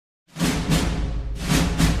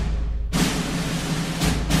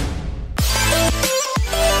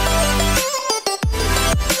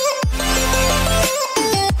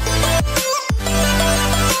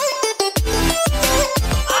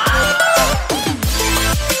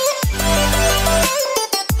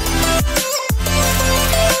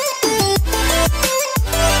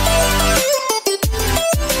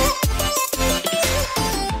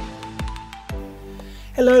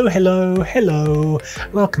Hello.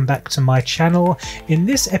 Welcome back to my channel. In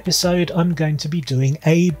this episode I'm going to be doing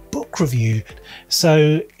a book review.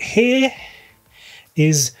 So here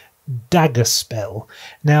is Daggerspell.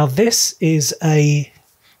 Now this is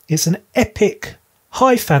an epic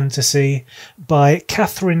high fantasy by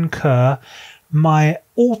Katharine Kerr, my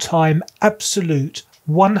all-time absolute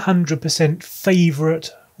 100%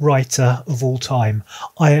 favourite writer of all time.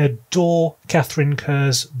 I adore Katharine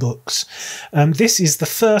Kerr's books. This is the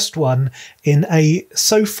first one in a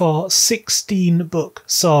so far 16 book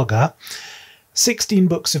saga. 16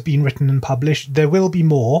 books have been written and published. There will be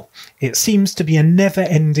more. It seems to be a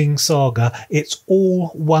never-ending saga. It's all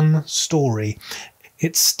one story.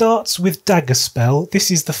 It starts with Daggerspell. This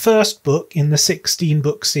is the first book in the 16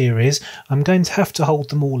 book series. I'm going to have to hold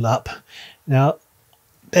them all up. Now,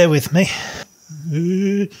 bear with me.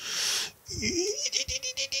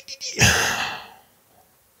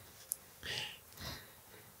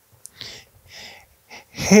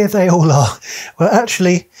 Here they all are. Well,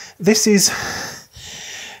 actually, this is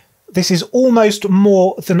almost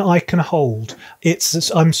more than I can hold.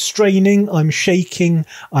 I'm straining, I'm shaking,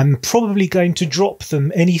 I'm probably going to drop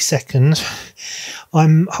them any second.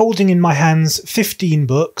 I'm holding in my hands 15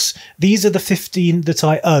 books. These are the 15 that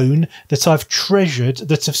I own, that I've treasured,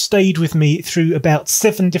 that have stayed with me through about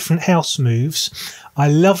 7 different house moves. I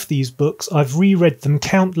love these books. I've reread them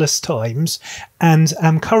countless times and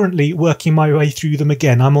am currently working my way through them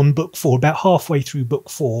again. I'm on book 4, about halfway through book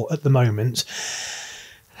 4 at the moment.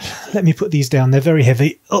 Let me put these down, they're very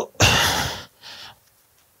heavy. Oh.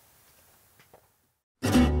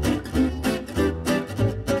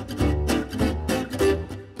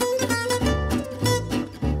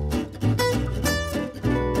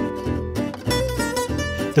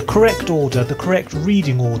 The correct order, the correct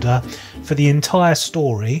reading order for the entire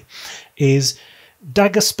story is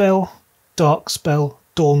Daggerspell, Darkspell,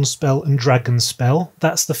 Dawnspell and Dragonspell.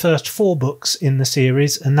 That's the first 4 books in the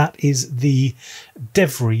series, and that is the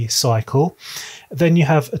Deverry cycle. Then you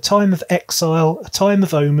have A Time of Exile, A Time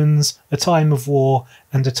of Omens, A Time of War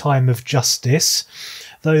and A Time of Justice.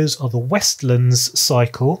 Those are the Westlands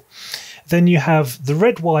cycle. Then you have The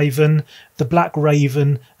Red Wyvern, The Black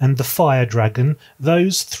Raven and The Fire Dragon.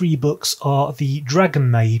 Those 3 books are the Dragon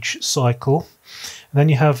Mage cycle. Then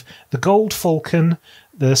you have The Gold Falcon,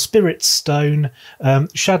 The Spirit Stone,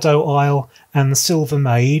 Shadow Isle and the Silver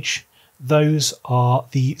Mage. Those are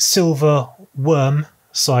the Silver Worm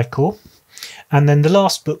cycle. And then the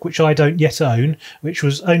last book, which I don't yet own, which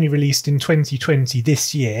was only released in 2020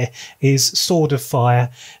 this year, is Sword of Fire,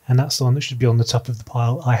 and that's the one that should be on the top of the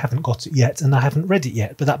pile. I haven't got it yet and I haven't read it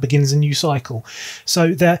yet, but that begins a new cycle.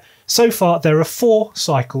 So far there are 4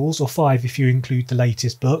 cycles, or 5 if you include the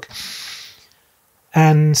latest book,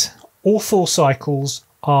 and all 4 cycles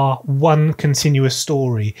are one continuous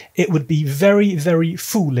story. It would be very, very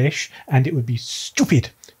foolish, and it would be stupid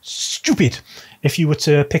if you were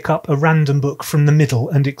to pick up a random book from the middle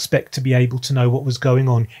and expect to be able to know what was going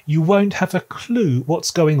on. You won't have a clue what's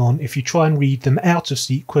going on if you try and read them out of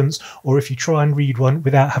sequence, or if you try and read one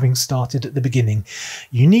without having started at the beginning.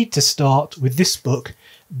 You need to start with this book,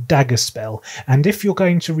 Daggerspell. And if you're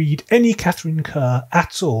going to read any Katharine Kerr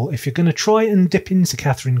at all, if you're going to try and dip into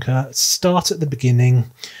Katharine Kerr, start at the beginning,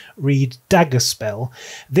 read Daggerspell.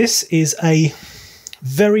 This is a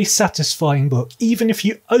very satisfying book. Even if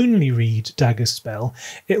you only read Daggerspell,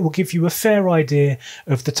 it will give you a fair idea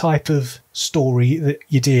of the type of story that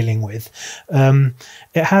you're dealing with. It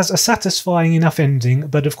has a satisfying enough ending,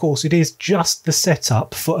 but of course it is just the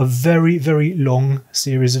setup for a very, very long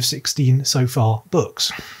series of 16 so far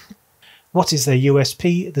books. What is their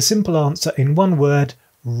USP? The simple answer in one word: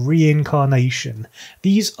 reincarnation.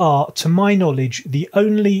 These are, to my knowledge, the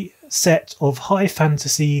only set of high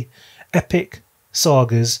fantasy epic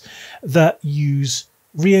sagas that use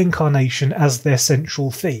reincarnation as their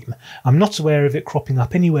central theme. I'm not aware of it cropping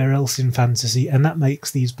up anywhere else in fantasy, and that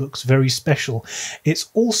makes these books very special. It's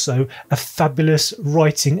also a fabulous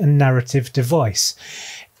writing and narrative device.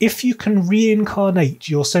 If you can reincarnate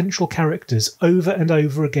your central characters over and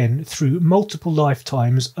over again through multiple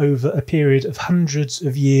lifetimes over a period of hundreds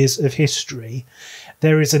of years of history,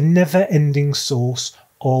 there is a never-ending source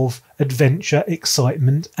of adventure,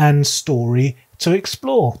 excitement and story to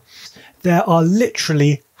explore. There are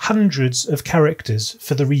literally hundreds of characters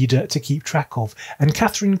for the reader to keep track of, and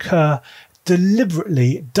Katharine Kerr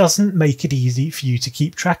deliberately doesn't make it easy for you to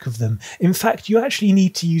keep track of them. In fact, you actually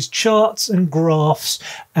need to use charts and graphs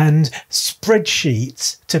and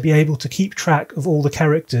spreadsheets to be able to keep track of all the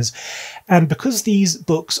characters. And because these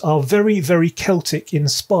books are very, very Celtic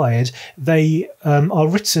inspired, they are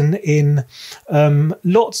written in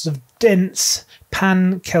lots of dense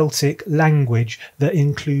Pan-Celtic language that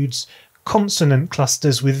includes consonant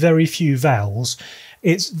clusters with very few vowels.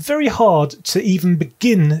 It's very hard to even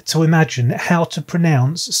begin to imagine how to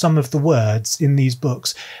pronounce some of the words in these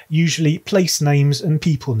books, usually place names and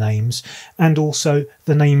people names, and also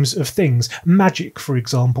the names of things. Magic, for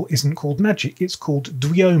example, isn't called magic, it's called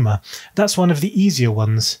Dwioma. That's one of the easier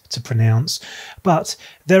ones to pronounce. But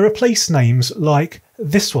there are place names like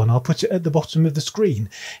this one. I'll put it at the bottom of the screen.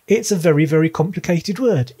 It's a very, very complicated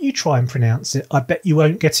word. You try and pronounce it. I bet you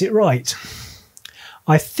won't get it right.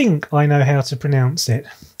 I think I know how to pronounce it.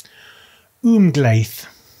 Umglaith.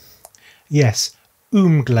 Yes,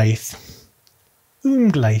 Umglaith.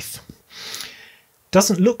 Umglaith.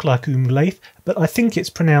 Doesn't look like Umglaith, but I think it's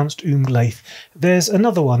pronounced Umglaith. There's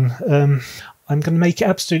another one. I'm going to make it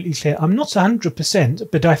absolutely clear. I'm not 100%,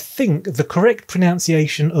 but I think the correct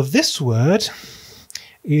pronunciation of this word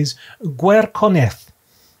is Gwerconeth.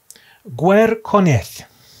 Gwerconeth.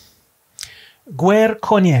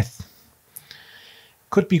 Gwerconeth.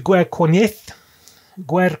 Could be Gwerconeth,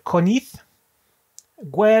 Gwerconith,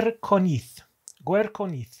 Gwerconith,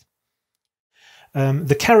 Gwerconith.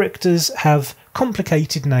 The characters have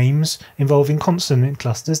complicated names involving consonant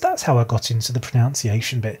clusters. That's how I got into the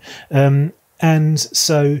pronunciation bit. And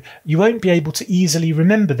so you won't be able to easily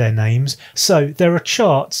remember their names. So there are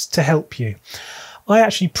charts to help you. I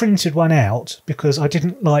actually printed one out because I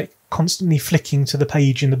didn't like constantly flicking to the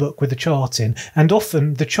page in the book with a chart in, and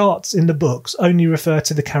often the charts in the books only refer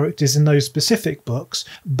to the characters in those specific books,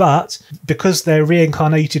 but because they're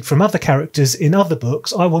reincarnated from other characters in other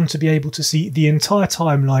books, I want to be able to see the entire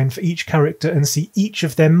timeline for each character and see each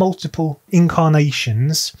of their multiple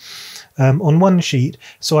incarnations on one sheet,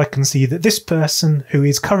 so I can see that this person, who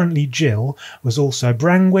is currently Jill, was also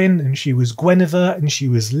Brangwyn, and she was Guinevere, and she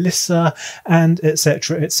was Lissa, and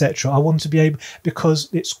etc, etc. I want to be able, because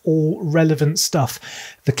it's all relevant stuff.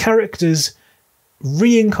 The characters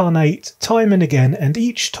reincarnate time and again, and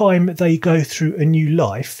each time they go through a new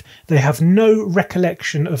life, they have no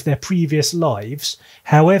recollection of their previous lives.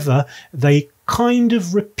 However, they kind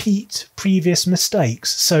of repeat previous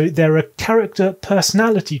mistakes. So there are character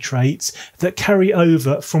personality traits that carry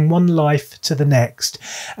over from one life to the next.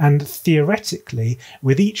 And theoretically,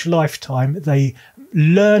 with each lifetime, they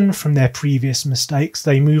learn from their previous mistakes,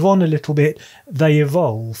 they move on a little bit, they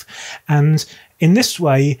evolve. And in this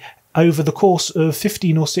way, over the course of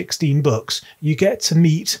 15 or 16 books, you get to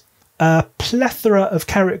meet a plethora of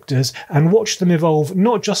characters and watch them evolve,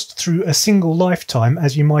 not just through a single lifetime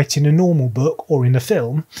as you might in a normal book or in a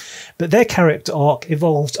film, but their character arc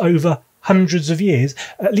evolves over hundreds of years,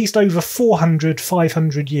 at least over 400,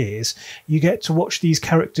 500 years. You get to watch these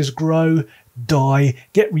characters grow, die,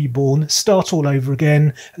 get reborn, start all over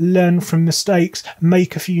again, learn from mistakes,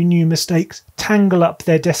 make a few new mistakes, tangle up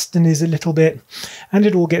their destinies a little bit, and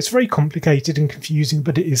it all gets very complicated and confusing,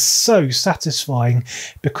 but it is so satisfying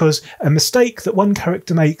because a mistake that one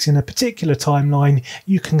character makes in a particular timeline,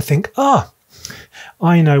 you can think,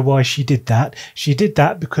 I know why she did that. She did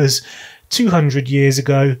that because 200 years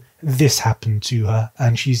ago this happened to her,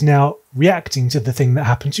 and she's now reacting to the thing that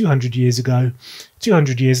happened 200 years ago,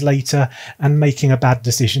 200 years later, and making a bad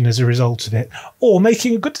decision as a result of it, or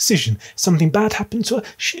making a good decision. Something bad happened to her,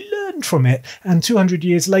 she learned from it, and 200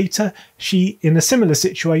 years later she, in a similar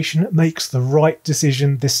situation, makes the right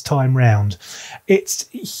decision this time round. It's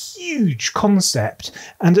a huge concept,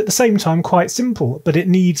 and at the same time quite simple, but it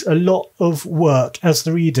needs a lot of work as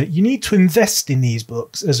the reader. You need to invest in these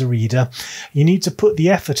books as a reader. You need to put the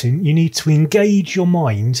effort in. You need to engage your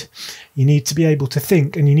mind. You need to be able to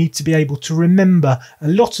think, and you need to be able to remember a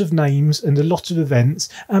lot of names and a lot of events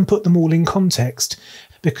and put them all in context.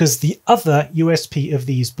 Because the other USP of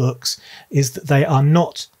these books is that they are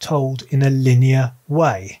not told in a linear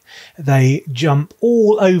way. They jump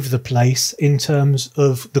all over the place in terms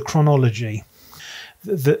of the chronology.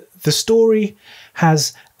 The story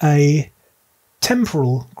has a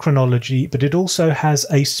temporal chronology, but it also has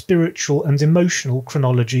a spiritual and emotional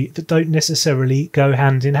chronology that don't necessarily go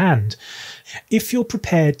hand in hand. If you're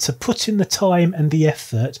prepared to put in the time and the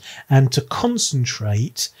effort and to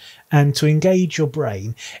concentrate and to engage your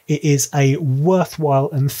brain, it is a worthwhile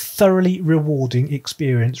and thoroughly rewarding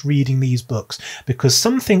experience reading these books, because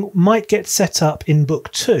something might get set up in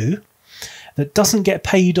book 2 that doesn't get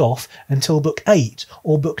paid off until book 8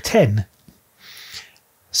 or book 10.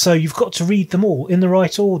 So you've got to read them all in the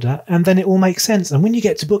right order, and then it all makes sense. And when you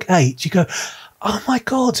get to book 8, you go, oh my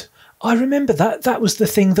God, I remember that. That was the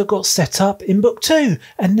thing that got set up in book 2,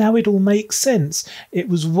 and now it all makes sense. It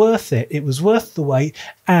was worth it. It was worth the wait,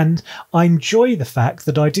 and I enjoy the fact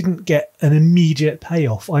that I didn't get an immediate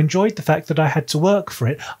payoff. I enjoyed the fact that I had to work for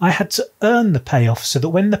it. I had to earn the payoff so that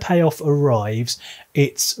when the payoff arrives,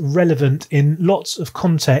 it's relevant in lots of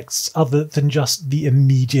contexts other than just the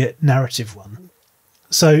immediate narrative one.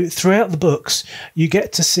 So throughout the books, you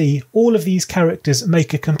get to see all of these characters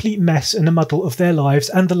make a complete mess and a muddle of their lives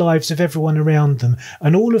and the lives of everyone around them.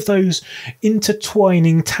 And all of those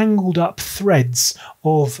intertwining, tangled up threads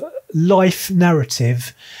of life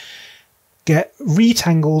narrative get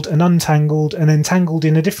retangled and untangled and entangled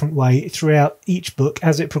in a different way throughout each book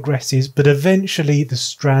as it progresses, but eventually the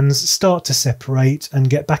strands start to separate and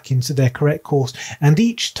get back into their correct course. And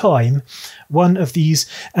each time one of these,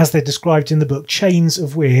 as they're described in the book, chains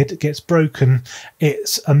of weird gets broken,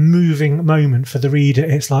 it's a moving moment for the reader.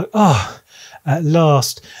 It's like, oh, at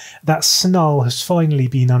last, that snarl has finally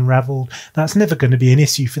been unravelled. That's never going to be an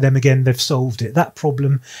issue for them again. They've solved it. That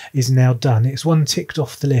problem is now done. It's one ticked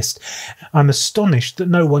off the list. I'm astonished that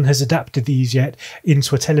no one has adapted these yet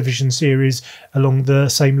into a television series along the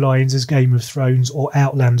same lines as Game of Thrones or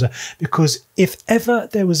Outlander, because if ever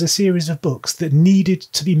there was a series of books that needed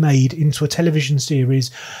to be made into a television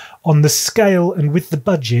series on the scale and with the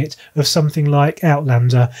budget of something like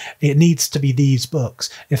Outlander, it needs to be these books.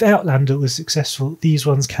 If Outlander was successful, these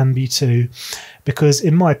ones can be too, because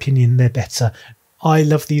in my opinion, they're better. I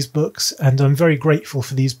love these books and I'm very grateful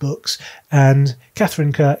for these books. And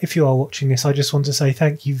Katharine Kerr, if you are watching this, I just want to say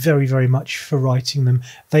thank you very, very much for writing them.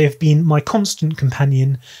 They have been my constant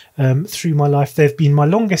companion through my life. They've been my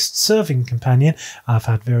longest serving companion. I've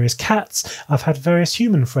had various cats. I've had various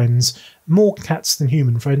human friends. More cats than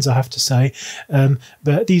human friends, I have to say.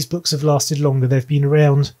 But these books have lasted longer. They've been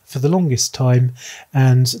around for the longest time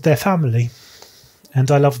and they're family. And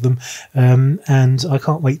I love them, and I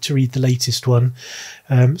can't wait to read the latest one.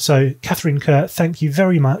 So, Katharine Kerr, thank you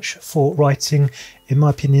very much for writing, in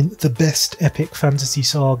my opinion, the best epic fantasy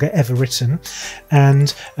saga ever written.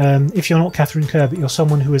 And if you're not Katharine Kerr, but you're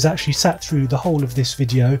someone who has actually sat through the whole of this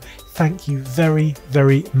video, thank you very,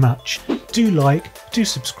 very much. Do like, do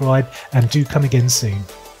subscribe, and do come again soon.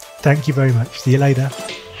 Thank you very much. See you later.